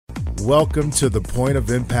Welcome to the Point of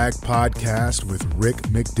Impact podcast with Rick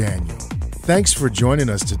McDaniel. Thanks for joining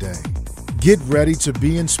us today. Get ready to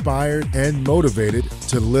be inspired and motivated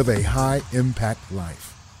to live a high-impact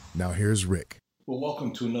life. Now here's Rick. Well,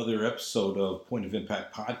 welcome to another episode of Point of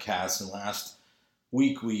Impact podcast. And last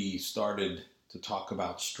week we started to talk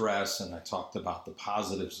about stress, and I talked about the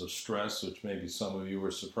positives of stress, which maybe some of you were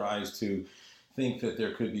surprised to think that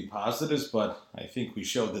there could be positives, but I think we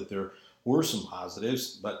showed that there were some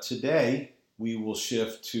positives. But today we will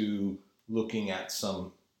shift to looking at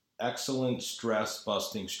some excellent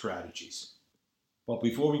stress-busting strategies. But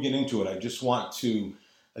before we get into it, I just want to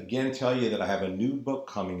again tell you that I have a new book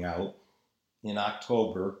coming out in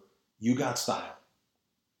October, You Got Style: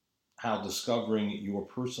 How Discovering Your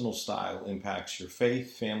Personal Style Impacts Your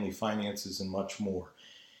Faith, Family, Finances, and much more.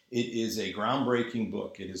 It is a groundbreaking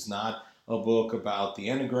book. It is not a book about the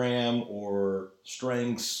Enneagram or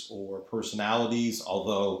strengths or personalities,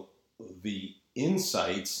 although the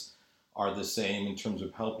insights are the same in terms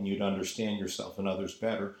of helping you to understand yourself and others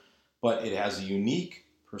better. But it has a unique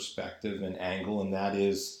perspective and angle, and that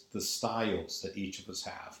is the styles that each of us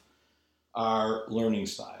have. Our learning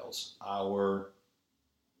styles, our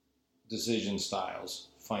decision styles,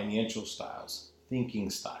 financial styles, thinking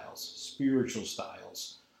styles, spiritual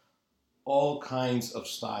styles, all kinds of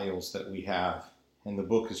styles that we have. And the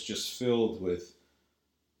book is just filled with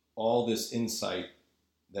all this insight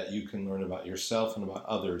that you can learn about yourself and about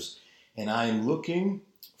others. And I'm looking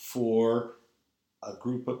for a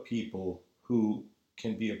group of people who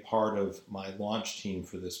can be a part of my launch team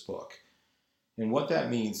for this book. And what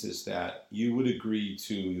that means is that you would agree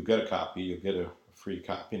to, you'll get a copy, you'll get a free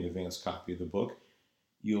copy, an advanced copy of the book.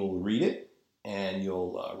 You'll read it and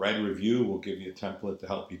you'll write a review. We'll give you a template to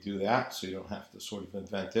help you do that so you don't have to sort of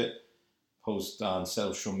invent it. Post on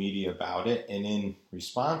social media about it. And in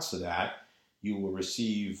response to that, you will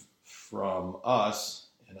receive from us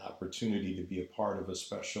an opportunity to be a part of a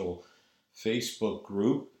special Facebook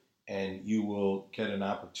group, and you will get an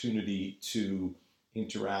opportunity to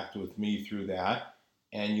interact with me through that.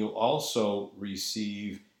 And you'll also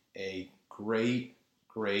receive a great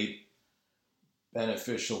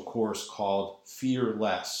beneficial course called Fear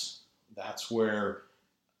Less. That's where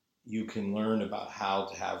you can learn about how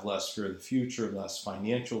to have less fear of the future, less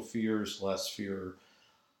financial fears, less fear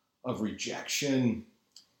of rejection.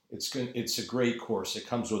 It's a great course. It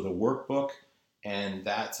comes with a workbook, and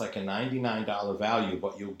that's like a $99 value,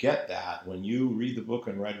 but you'll get that when you read the book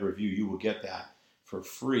and write a review. You will get that for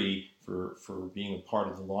free for being a part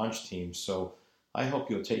of the launch team. So I hope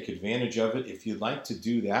you'll take advantage of it. If you'd like to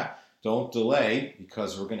do that, don't delay,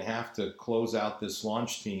 because we're going to have to close out this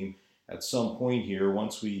launch team at some point here.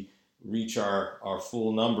 Once we reach our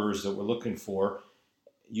full numbers that we're looking for,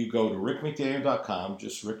 you go to rickmcdaniel.com,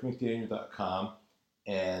 just rickmcdaniel.com,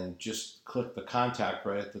 and just click the contact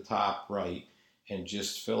right at the top right, and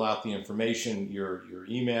just fill out the information, your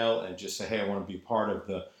email, and just say, hey, I want to be part of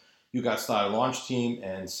the You Got Style launch team,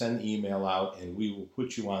 and send the email out, and we will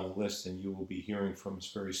put you on the list, and you will be hearing from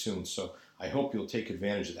us very soon. So I hope you'll take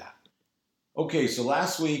advantage of that. Okay, so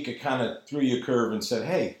last week I kind of threw you a curve and said,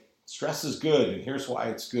 hey, stress is good, and here's why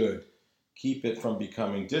it's good. Keep it from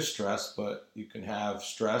becoming distress, but you can have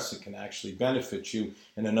stress. It can actually benefit you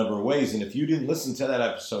in a number of ways. And if you didn't listen to that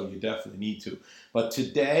episode, you definitely need to. But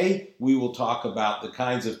today we will talk about the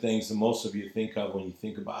kinds of things that most of you think of when you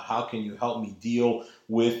think about how can you help me deal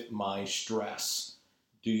with my stress.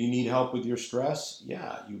 Do you need help with your stress?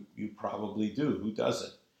 Yeah, you probably do. Who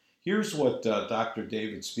doesn't? Here's what Dr.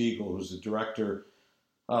 David Spiegel, who's the director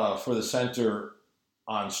for the Center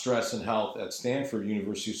on Stress and Health at Stanford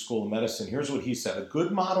University School of Medicine, here's what he said. A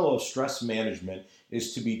good model of stress management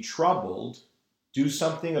is to be troubled, do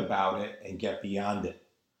something about it, and get beyond it.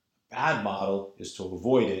 A bad model is to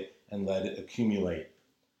avoid it and let it accumulate.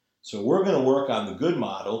 So we're going to work on the good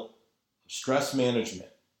model of stress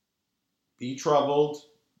management. Be troubled,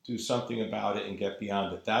 do something about it, and get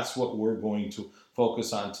beyond it. That's what we're going to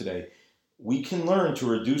focus on today. We can learn to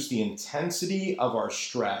reduce the intensity of our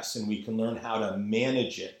stress, and we can learn how to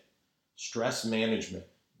manage it. Stress management.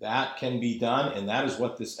 That can be done, and that is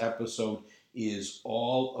what this episode is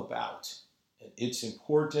all about. And it's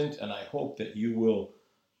important, and I hope that you will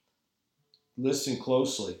listen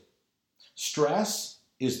closely. Stress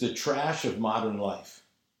is the trash of modern life.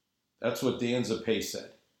 That's what Dan Zappé said.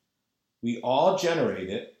 We all generate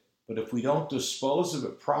it, but if we don't dispose of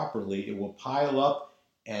it properly, it will pile up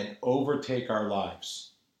and overtake our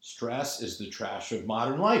lives. Stress is the trash of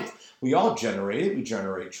modern life. We all generate it. We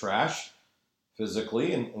generate trash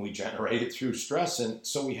physically, and we generate it through stress. And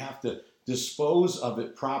so we have to dispose of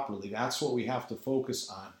it properly. That's what we have to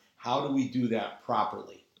focus on. How do we do that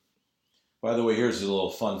properly? By the way, here's a little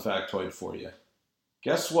fun factoid for you.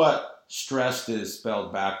 Guess what stressed is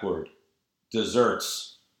spelled backward?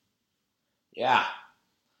 Desserts. Yeah,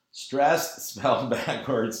 stressed spelled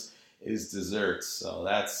backwards is desserts. So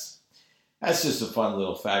that's just a fun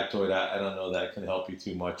little factoid. I don't know that can help you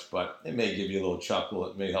too much, but it may give you a little chuckle.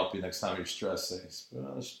 It may help you next time you're stressed. Say,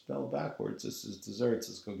 spell backwards. This is desserts.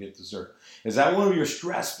 Let's go get dessert. Is that one of your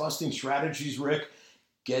stress-busting strategies, Rick?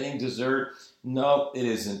 Getting dessert? No, it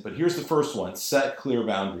isn't. But here's the first one. Set clear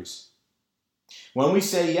boundaries. When we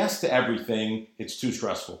say yes to everything, it's too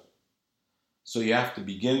stressful. So you have to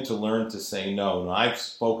begin to learn to say no. Now, I've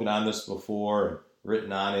spoken on this before and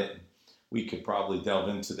written on it. We could probably delve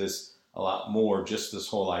into this a lot more, just this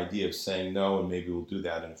whole idea of saying no, and maybe we'll do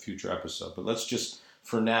that in a future episode. But let's just,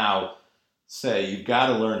 for now, say you've got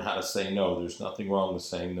to learn how to say no. There's nothing wrong with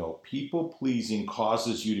saying no. People-pleasing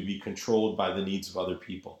causes you to be controlled by the needs of other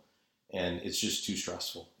people, and it's just too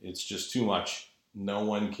stressful. It's just too much. No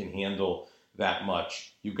one can handle that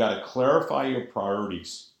much. You've got to clarify your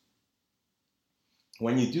priorities.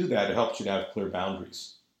 When you do that, it helps you to have clear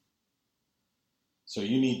boundaries. So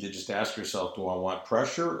you need to just ask yourself, do I want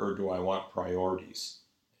pressure or do I want priorities?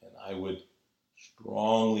 And I would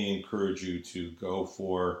strongly encourage you to go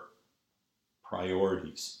for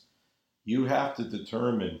priorities. You have to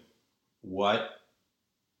determine what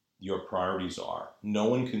your priorities are. No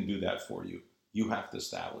one can do that for you. You have to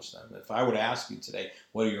establish them. If I were to ask you today,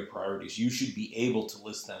 what are your priorities? You should be able to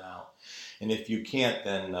list them out. And if you can't,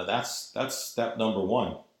 then that's step number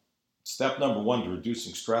one. Step number one to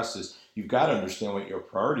reducing stress is you've got to understand what your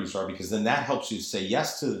priorities are, because then that helps you say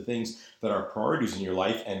yes to the things that are priorities in your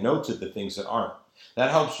life and no to the things that aren't. That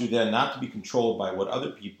helps you then not to be controlled by what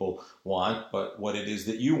other people want, but what it is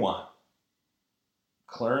that you want.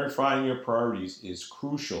 Clarifying your priorities is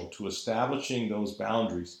crucial to establishing those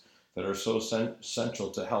boundaries that are so central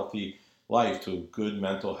to healthy life, to good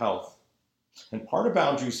mental health. And part of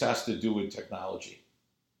boundaries has to do with technology.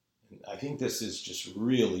 And I think this is just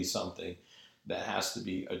really something that has to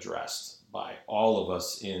be addressed by all of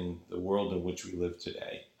us in the world in which we live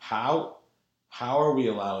today. How are we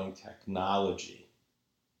allowing technology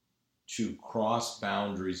to cross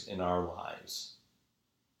boundaries in our lives?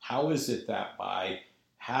 How is it that by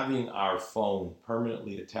having our phone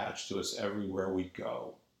permanently attached to us everywhere we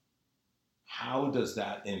go, how does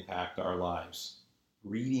that impact our lives?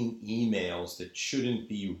 Reading emails that shouldn't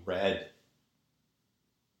be read.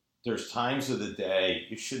 There's times of the day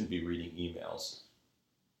you shouldn't be reading emails.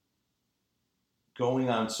 Going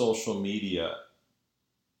on social media,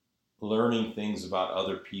 learning things about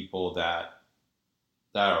other people that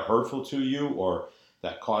are hurtful to you or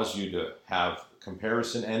that cause you to have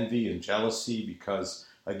comparison envy and jealousy because,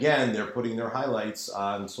 again, they're putting their highlights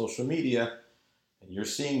on social media and you're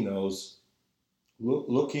seeing those.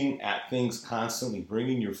 Looking at things constantly,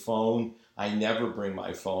 bringing your phone. I never bring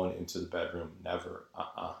my phone into the bedroom. Never.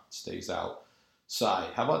 It stays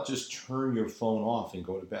outside. How about just turn your phone off and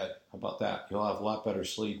go to bed? How about that? You'll have a lot better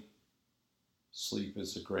sleep. Sleep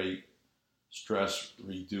is a great stress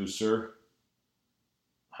reducer.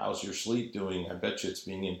 How's your sleep doing? I bet you it's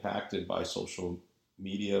being impacted by social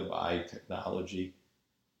media, by technology.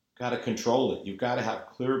 You've got to control it. You've got to have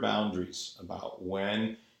clear boundaries about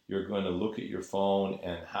when you're going to look at your phone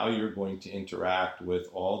and how you're going to interact with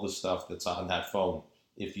all the stuff that's on that phone.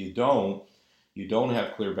 If you don't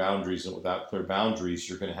have clear boundaries, and without clear boundaries,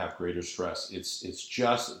 you're going to have greater stress. It's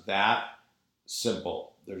just that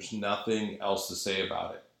simple. There's nothing else to say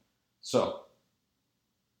about it. So,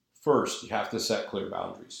 first, you have to set clear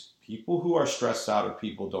boundaries. People who are stressed out are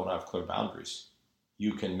people who don't have clear boundaries.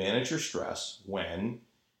 You can manage your stress when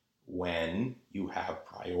you have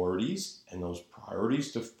priorities, and those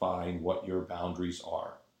priorities define what your boundaries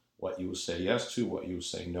are, what you will say yes to, what you will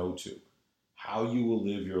say no to, how you will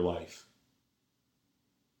live your life.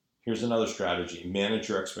 Here's another strategy. Manage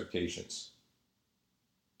your expectations.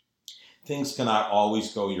 Things cannot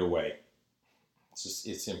always go your way.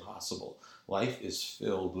 It's impossible. Life is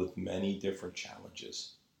filled with many different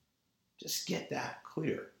challenges. Just get that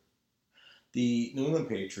clear. The New England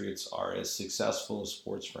Patriots are as successful a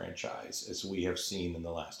sports franchise as we have seen in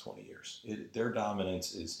the last 20 years. Their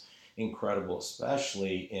dominance is incredible,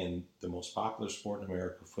 especially in the most popular sport in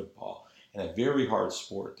America, football, and a very hard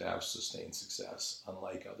sport to have sustained success,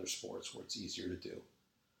 unlike other sports where it's easier to do.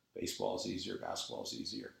 Baseball is easier, basketball is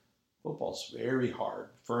easier. Football is very hard.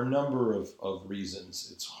 For a number of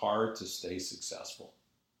reasons, it's hard to stay successful.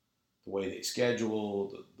 The way they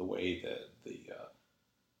schedule, the way that the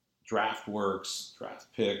draft works, draft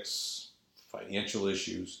picks, financial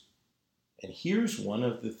issues. And here's one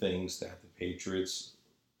of the things that the Patriots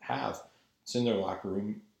have. It's in their locker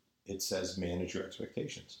room. It says manage your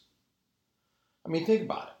expectations. I mean, think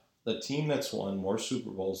about it. The team that's won more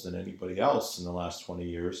Super Bowls than anybody else in the last 20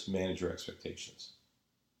 years, manage your expectations.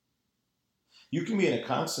 You can be in a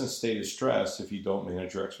constant state of stress if you don't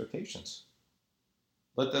manage your expectations.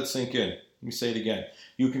 Let that sink in. Let me say it again.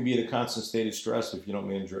 You can be in a constant state of stress if you don't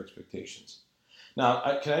manage your expectations.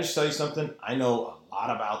 Now, can I just tell you something? I know a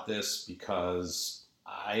lot about this because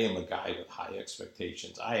I am a guy with high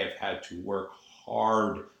expectations. I have had to work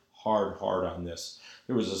hard on this.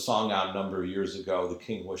 There was a song out a number of years ago, The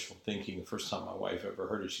King of Wishful Thinking. The first time my wife ever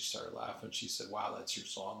heard it, she started laughing. She said, "Wow, that's your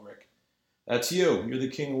song, Rick. That's you. You're the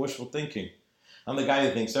king of wishful thinking." I'm the guy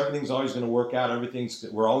that thinks everything's always going to work out.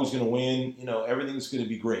 We're always going to win. Everything's going to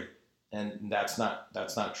be great. And that's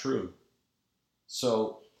not true.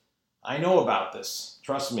 So I know about this.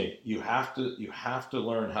 Trust me, you have to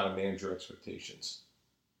learn how to manage your expectations.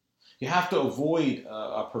 You have to avoid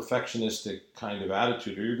a perfectionistic kind of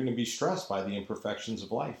attitude, or you're going to be stressed by the imperfections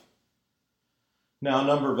of life. Now, a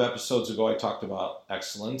number of episodes ago, I talked about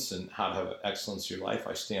excellence and how to have excellence in your life.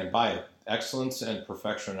 I stand by it. Excellence and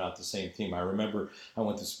perfection are not the same thing. I remember I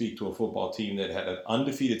went to speak to a football team that had an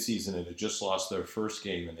undefeated season and had just lost their first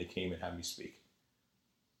game, and they came and had me speak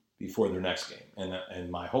before their next game.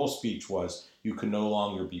 And my whole speech was, you can no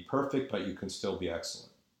longer be perfect, but you can still be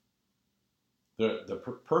excellent.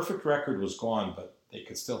 The perfect record was gone, but they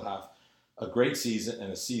could still have a great season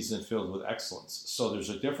and a season filled with excellence. So there's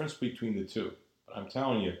a difference between the two. But I'm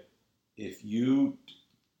telling you, if you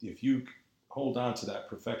hold on to that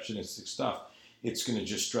perfectionistic stuff, it's going to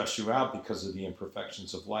just stress you out because of the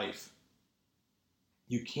imperfections of life.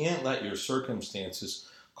 You can't let your circumstances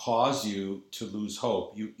cause you to lose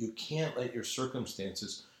hope. You can't let your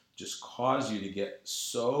circumstances just cause you to get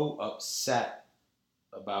so upset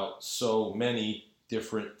about so many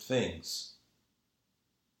different things.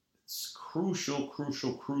 It's crucial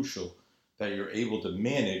that you're able to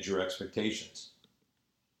manage your expectations.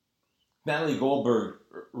 Natalie Goldberg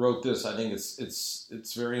wrote this. I think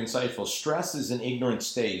it's very insightful. Stress is an ignorant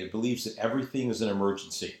state. It believes that everything is an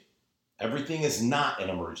emergency. Everything is not an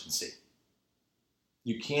emergency.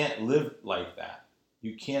 You can't live like that.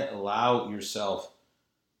 You can't allow yourself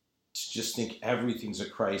to just think everything's a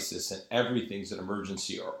crisis and everything's an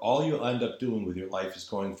emergency, or all you'll end up doing with your life is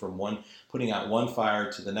going from putting out one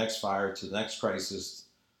fire to the next crisis,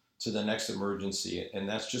 to the next emergency. And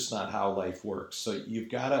that's just not how life works. So you've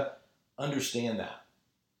got to understand that.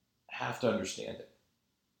 Have to understand it.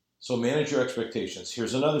 So manage your expectations.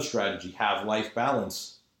 Here's another strategy. Have life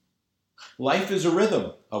balance. Life is a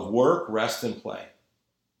rhythm of work, rest, and play.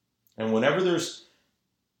 And whenever there's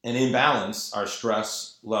an imbalance, our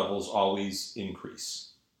stress levels always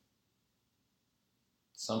increase.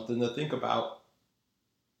 Something to think about.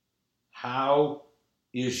 How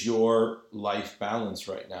is your life balance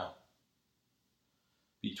right now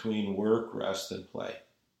between work, rest, and play?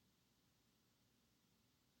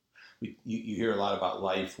 You hear a lot about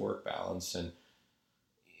life-work balance, and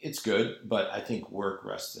it's good, but I think work,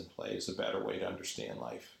 rest, and play is a better way to understand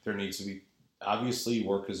life. There needs to be, obviously,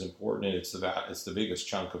 work is important, and it's the biggest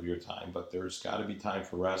chunk of your time, but there's got to be time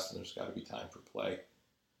for rest, and there's got to be time for play.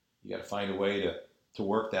 You got to find a way to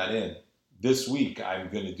work that in. This week, I'm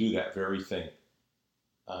going to do that very thing.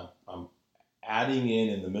 I'm adding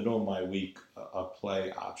in the middle of my week a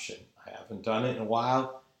play option. I haven't done it in a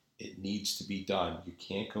while. It needs to be done. You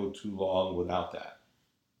can't go too long without that.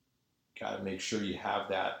 Got to make sure you have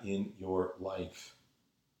that in your life.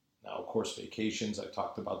 Now, of course, vacations. I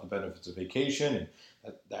talked about the benefits of vacation,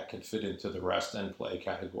 and that can fit into the rest and play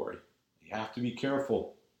category. You have to be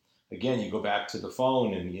careful. Again, you go back to the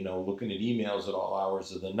phone and, looking at emails at all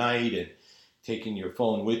hours of the night and taking your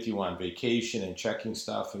phone with you on vacation and checking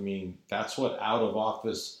stuff. I mean, that's what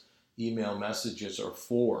out-of-office email messages are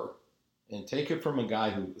for. And take it from a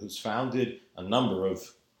guy who's founded a number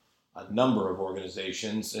of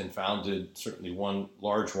organizations and founded certainly one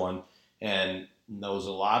large one and knows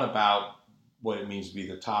a lot about what it means to be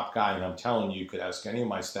the top guy. And I'm telling you, you could ask any of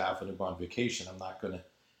my staff when they're on vacation. I'm not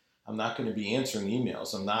going to be answering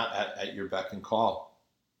emails. I'm not at your beck and call.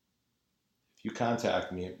 If you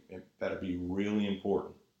contact me, it better be really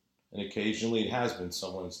important. And occasionally it has been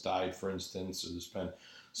someone's died, for instance, or there's been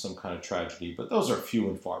some kind of tragedy, but those are few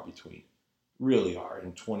and far between. Really are.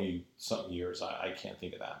 In 20-something years, I can't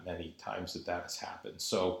think of that many times that has happened.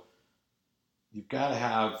 So you've got to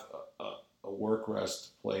have a work,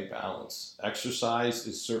 rest, play balance. Exercise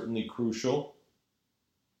is certainly crucial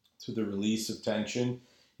to the release of tension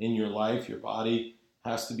in your life. Your body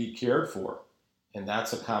has to be cared for. And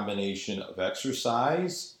that's a combination of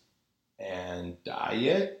exercise and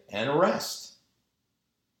diet and rest.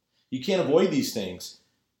 You can't avoid these things.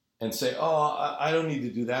 and say, oh, I don't need to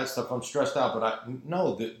do that stuff. I'm stressed out. But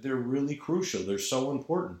no, they're really crucial. They're so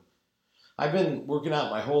important. I've been working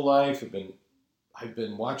out my whole life. I've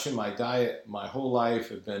been watching my diet my whole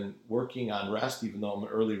life. I've been working on rest, even though I'm an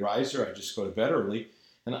early riser. I just go to bed early.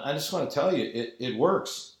 And I just want to tell you, it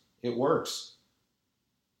works. It works.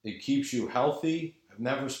 It keeps you healthy. I've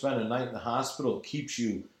never spent a night in the hospital. It keeps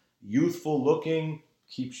you youthful looking,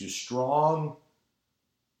 keeps you strong,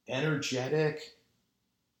 energetic.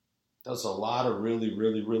 Does a lot of really,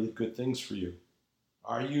 really, really good things for you.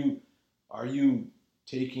 Are you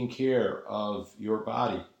taking care of your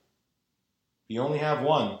body? You only have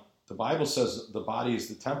one. The Bible says the body is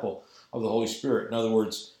the temple of the Holy Spirit. In other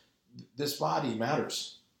words, this body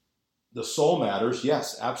matters. The soul matters,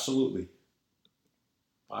 yes, absolutely.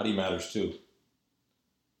 Body matters too.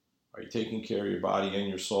 Are you taking care of your body and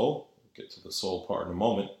your soul? We'll get to the soul part in a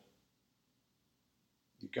moment.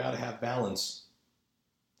 You've got to have balance.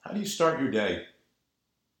 How do you start your day?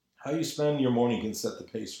 How you spend your morning can set the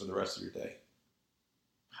pace for the rest of your day.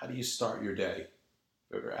 How do you start your day?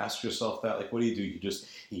 You ever ask yourself that? Like, what do? You just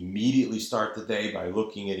immediately start the day by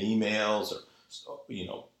looking at emails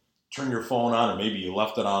or, turn your phone on, or maybe you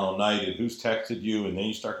left it on all night and who's texted you, and then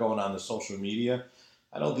you start going on the social media.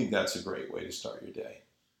 I don't think that's a great way to start your day.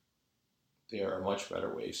 There are much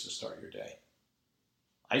better ways to start your day.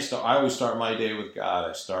 I always start my day with God.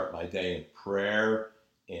 I start my day in prayer,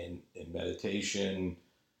 in meditation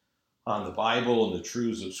on the Bible and the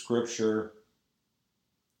truths of Scripture.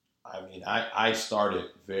 I start it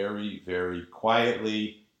very, very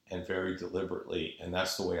quietly and very deliberately, and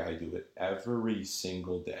that's the way I do it every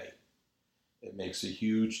single day. It makes a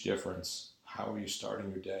huge difference. How are you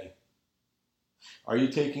starting your day? Are you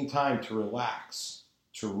taking time to relax,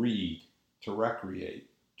 to read, to recreate,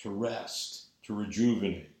 to rest, to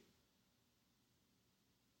rejuvenate?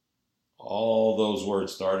 All those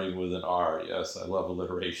words starting with an R. Yes, I love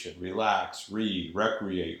alliteration. Relax, read,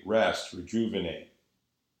 recreate, rest, rejuvenate,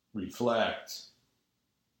 reflect.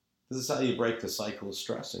 This is how you break the cycle of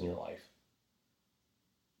stress in your life.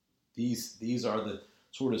 These are the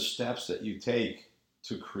sort of steps that you take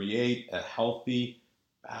to create a healthy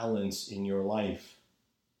balance in your life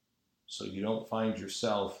so you don't find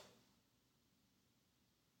yourself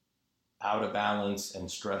out of balance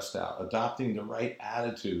and stressed out. Adopting the right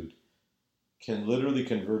attitude can literally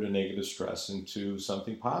convert a negative stress into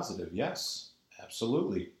something positive. Yes,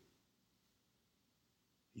 absolutely.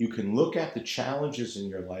 You can look at the challenges in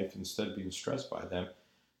your life instead of being stressed by them.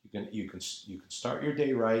 You can start your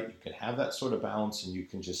day right. You can have that sort of balance, and you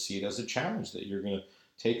can just see it as a challenge that you're going to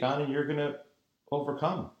take on and you're going to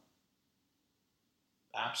overcome.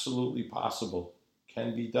 Absolutely possible.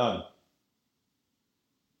 Can be done.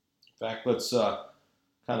 In fact, let's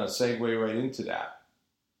kind of segue right into that.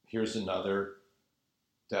 Here's another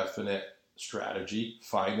definite strategy.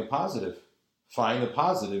 Find the positive. Find the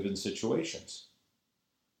positive in situations.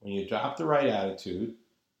 When you adopt the right attitude,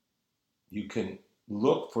 you can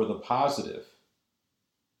look for the positive.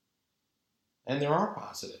 And there are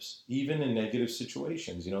positives, even in negative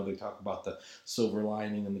situations. They talk about the silver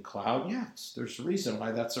lining in the cloud. Yes, there's a reason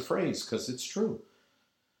why that's a phrase, because it's true.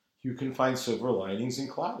 You can find silver linings in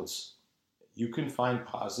clouds. You can find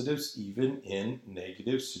positives even in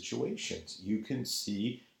negative situations. You can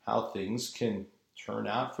see how things can turn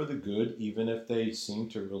out for the good, even if they seem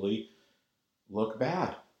to really look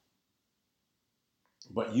bad.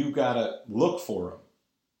 But you got to look for them.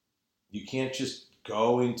 You can't just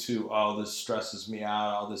go into, oh, this stresses me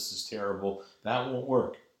out, oh, this is terrible. That won't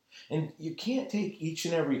work. And you can't take each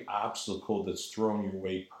and every obstacle that's thrown your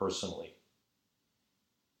way personally.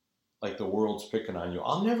 Like the world's picking on you.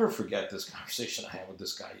 I'll never forget this conversation I had with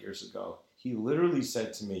this guy years ago. He literally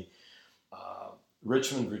said to me,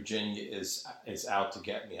 Richmond, Virginia is out to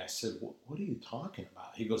get me. I said, what are you talking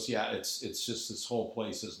about? He goes, yeah, it's just this whole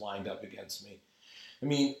place is lined up against me. I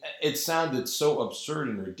mean, it sounded so absurd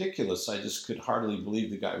and ridiculous, I just could hardly believe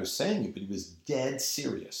the guy was saying it, but he was dead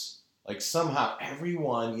serious. Like somehow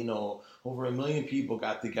everyone, over 1 million people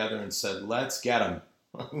got together and said, let's get him.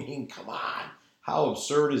 I mean, come on. How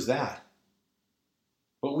absurd is that?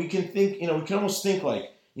 But we can think, we can almost think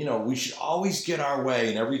like, we should always get our way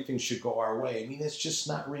and everything should go our way. I mean, it's just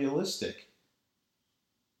not realistic.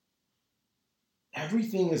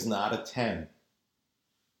 Everything is not a 10.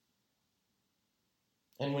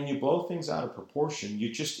 And when you blow things out of proportion,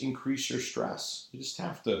 you just increase your stress. You just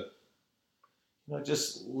have to,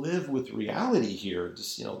 just live with reality here.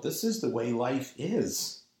 Just, this is the way life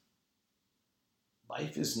is.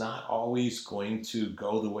 Life is not always going to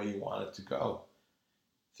go the way you want it to go.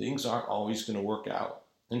 Things aren't always going to work out.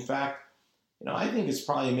 In fact, I think it's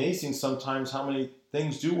probably amazing sometimes how many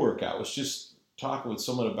things do work out. I was just talking with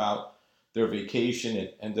someone about their vacation.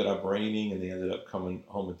 It ended up raining, and they ended up coming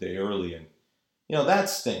home a day early. And, that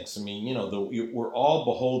stinks. I mean, we're all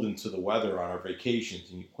beholden to the weather on our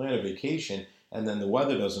vacations. And you plan a vacation, and then the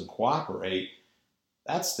weather doesn't cooperate.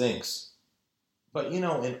 That stinks. But, in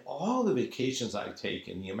all the vacations I've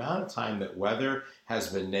taken, the amount of time that weather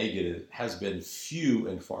has been negative has been few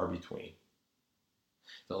and far between.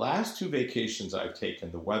 The last 2 vacations I've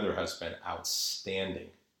taken, the weather has been outstanding.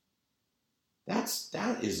 That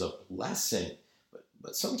is a blessing.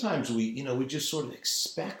 But sometimes we just sort of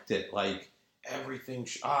expect it, like everything,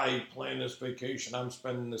 I plan this vacation, I'm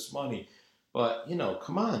spending this money. But,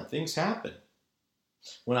 come on, things happen.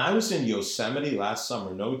 When I was in Yosemite last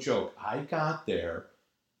summer, no joke, I got there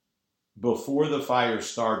before the fire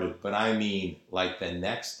started, but I mean like the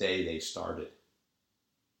next day they started.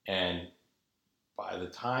 And by the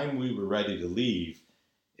time we were ready to leave,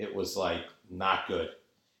 it was like not good.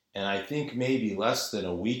 And I think maybe less than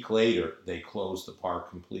a week later, they closed the park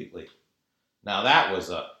completely. Now that was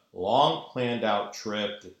a long planned out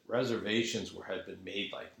trip. The reservations had been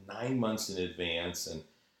made like 9 months in advance. And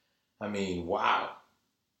I mean, wow.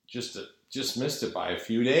 Just missed it by a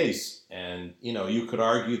few days. And, you could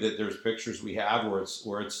argue that there's pictures we have where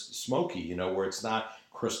it's smoky, where it's not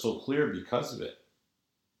crystal clear because of it.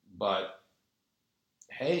 But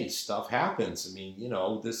hey, stuff happens. I mean,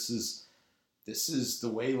 this is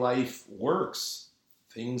the way life works.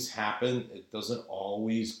 Things happen. It doesn't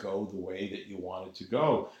always go the way that you want it to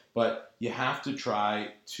go. But you have to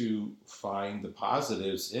try to find the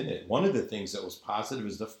positives in it. One of the things that was positive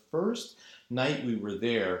is the first night we were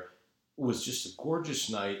there was just a gorgeous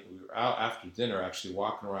night. We were out after dinner actually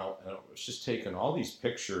walking around, and I was just taking all these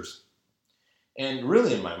pictures. And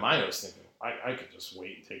really in my mind I was thinking, I could just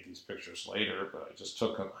wait and take these pictures later, but I just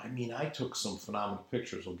took them. I mean, I took some phenomenal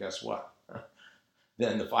pictures. Well, guess what?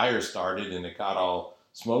 Then the fire started and it got all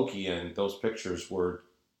smoky, and those pictures were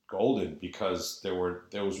golden because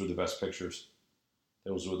those were the best pictures.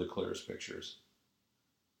 Those were the clearest pictures.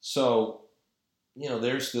 So,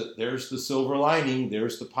 there's the silver lining,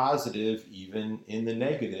 there's the positive, even in the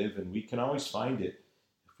negative, and we can always find it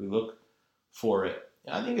if we look for it.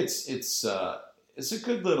 I think it's a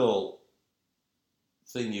good little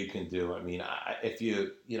thing you can do. I mean, I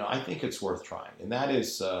think it's worth trying, and that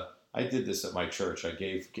is, I did this at my church. I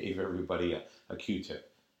gave everybody a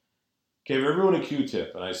Q-tip. Gave everyone a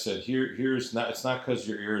Q-tip, and I said, it's not because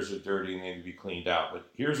your ears are dirty and they need to be cleaned out, but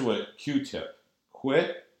here's what Q-tip: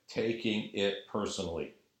 quit taking it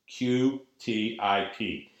personally.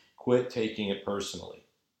 Q-T-I-P. Quit taking it personally.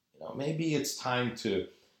 Maybe it's time to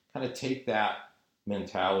kind of take that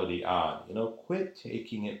mentality on. Quit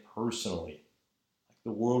taking it personally. Like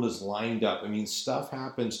the world is lined up. I mean, stuff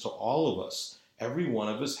happens to all of us. Every one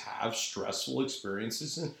of us have stressful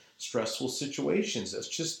experiences and stressful situations. That's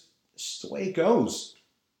just the way it goes.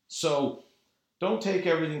 So don't take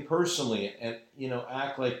everything personally and,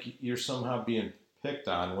 act like you're somehow being picked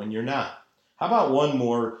on when you're not. How about one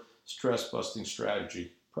more stress-busting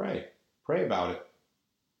strategy? Pray. Pray about it.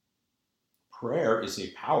 Prayer is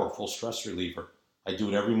a powerful stress reliever. I do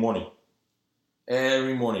it every morning.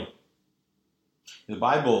 Every morning. The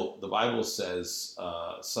Bible says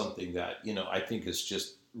something that, I think is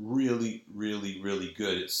just really, really, really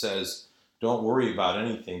good. It says, don't worry about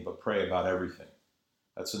anything, but pray about everything.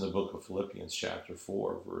 That's in the book of Philippians chapter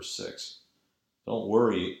 4, verse 6. Don't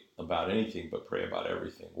worry about anything, but pray about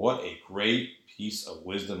everything. What a great piece of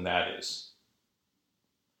wisdom that is.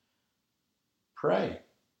 Pray.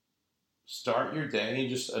 Start your day and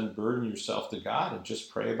just unburden yourself to God and just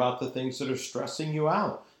pray about the things that are stressing you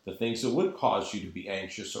out, the things that would cause you to be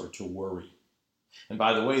anxious or to worry. And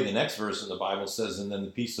by the way, the next verse in the Bible says, and then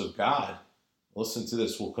the peace of God, listen to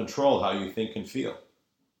this, will control how you think and feel.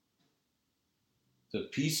 The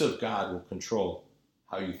peace of God will control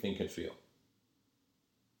how you think and feel.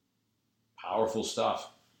 Powerful stuff,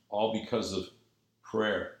 all because of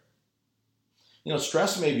prayer.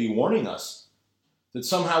 Stress may be warning us that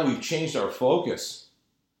somehow we've changed our focus,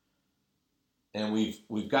 and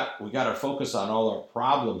we've got our focus on all our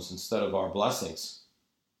problems instead of our blessings.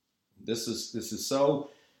 This is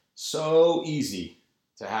so easy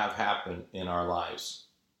to have happen in our lives.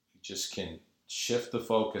 We just can shift the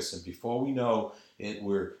focus, and before we know it,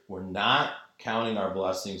 we're not counting our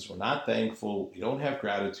blessings, we're not thankful, we don't have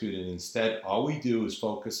gratitude, and instead all we do is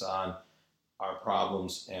focus on our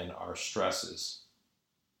problems and our stresses.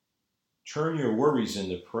 Turn your worries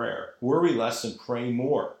into prayer. Worry less and pray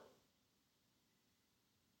more.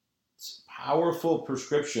 It's a powerful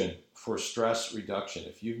prescription for stress reduction.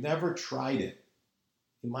 If you've never tried it,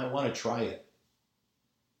 you might want to try it.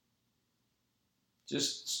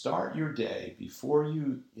 just start your day before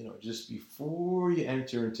you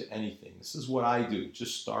enter into anything. This is what I do.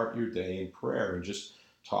 Just start your day in prayer and just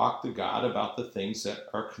talk to God about the things that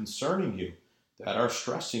are concerning you, that are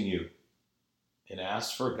stressing you, and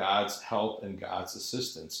ask for God's help and God's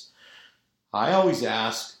assistance. I always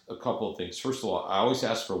ask a couple of things. First of all, I always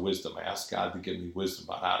ask for wisdom. I ask God to give me wisdom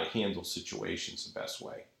about how to handle situations the best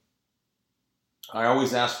way. I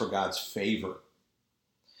always ask for God's favor.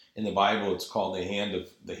 In the Bible, it's called the hand of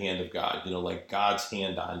God, like God's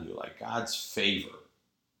hand on you, like God's favor.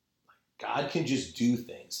 God can just do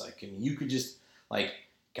things. God can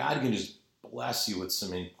just bless you with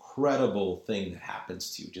some incredible thing that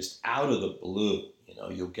happens to you just out of the blue.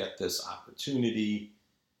 You'll get this opportunity.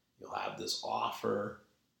 You'll have this offer.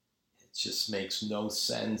 It just makes no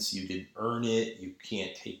sense. You didn't earn it. You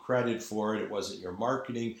can't take credit for it. It wasn't your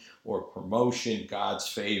marketing or promotion. God's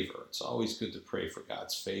favor. It's always good to pray for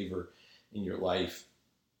God's favor in your life.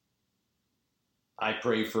 I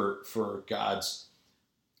pray for God's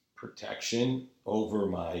protection over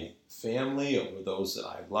my family, over those that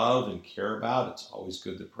I love and care about. It's always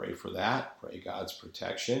good to pray for that. Pray God's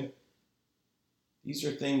protection. These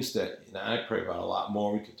are things that I pray about a lot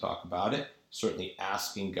more. We could talk about it. Certainly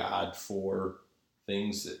asking God for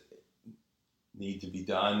things that need to be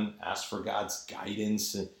done. Ask for God's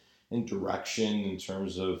guidance and direction in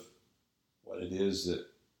terms of what it is that we're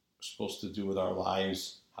supposed to do with our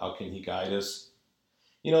lives. How can He guide us?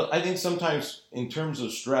 I think sometimes in terms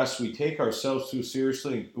of stress, we take ourselves too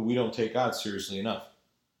seriously. We don't take God seriously enough.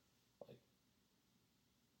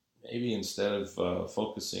 Maybe instead of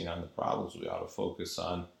focusing on the problems, we ought to focus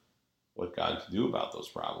on what God can do about those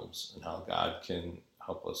problems and how God can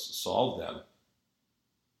help us solve them.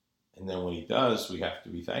 And then when He does, we have to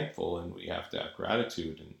be thankful and we have to have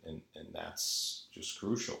gratitude, and that's just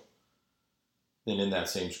crucial. Then in that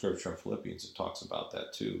same scripture in Philippians, it talks about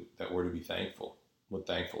that too, that we're to be thankful with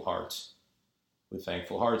thankful hearts. With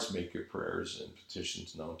thankful hearts, make your prayers and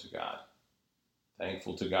petitions known to God.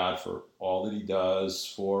 Thankful to God for all that He does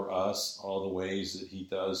for us, all the ways that He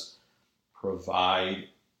does provide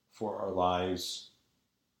for our lives,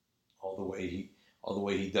 all the way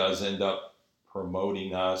He does end up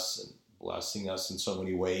promoting us and blessing us in so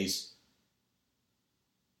many ways.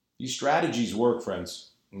 These strategies work, friends.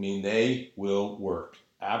 They will work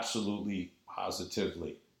absolutely,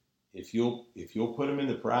 positively. If you'll put them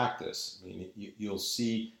into practice, you'll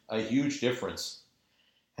see a huge difference.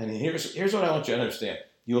 And here's what I want you to understand.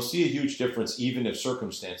 You'll see a huge difference even if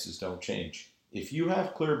circumstances don't change. If you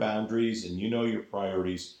have clear boundaries and you know your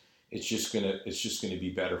priorities, it's just gonna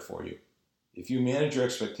be better for you. If you manage your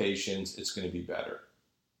expectations, it's gonna be better.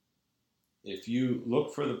 If you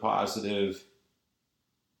look for the positive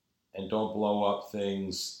and don't blow up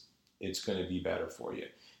things, it's gonna be better for you.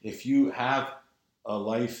 If you have a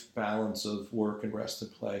life balance of work and rest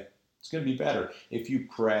and play, it's gonna be better. If you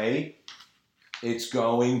pray, it's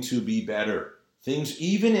going to be better. Things,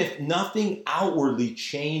 even if nothing outwardly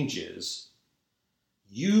changes,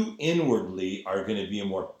 you inwardly are going to be a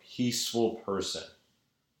more peaceful person.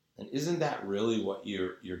 And isn't that really what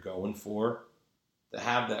you're going for? To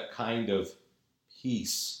have that kind of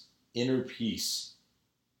peace, inner peace.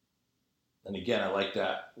 And again, I like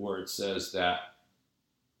that where it says that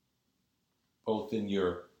both in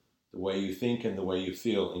the way you think and the way you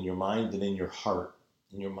feel, in your mind and in your heart.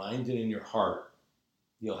 In your mind and in your heart,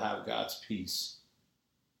 you'll have God's peace.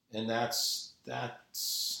 And that's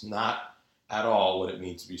not at all what it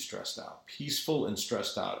means to be stressed out. Peaceful and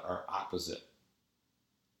stressed out are opposite.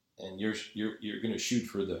 And you're going to shoot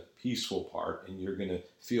for the peaceful part, and you're going to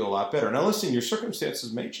feel a lot better. Now listen, your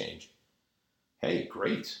circumstances may change. Hey,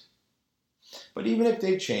 great. But even if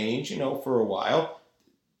they change, for a while,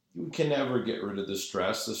 you can never get rid of the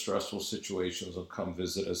stress. The stressful situations will come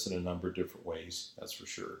visit us in a number of different ways. That's for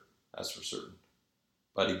sure. That's for certain.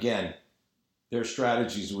 But again, there are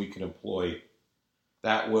strategies we can employ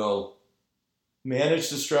that will manage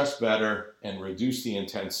the stress better and reduce the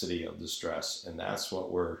intensity of the stress. And that's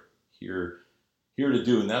what we're here to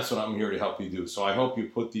do. And that's what I'm here to help you do. So I hope you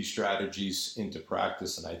put these strategies into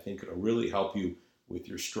practice, and I think it'll really help you with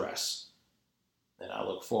your stress. And I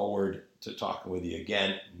look forward to talking with you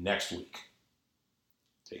again next week.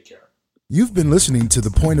 Take care. You've been listening to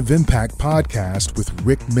the Point of Impact podcast with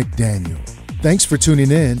Rick McDaniel. Thanks for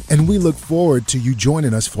tuning in, and we look forward to you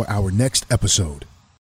joining us for our next episode.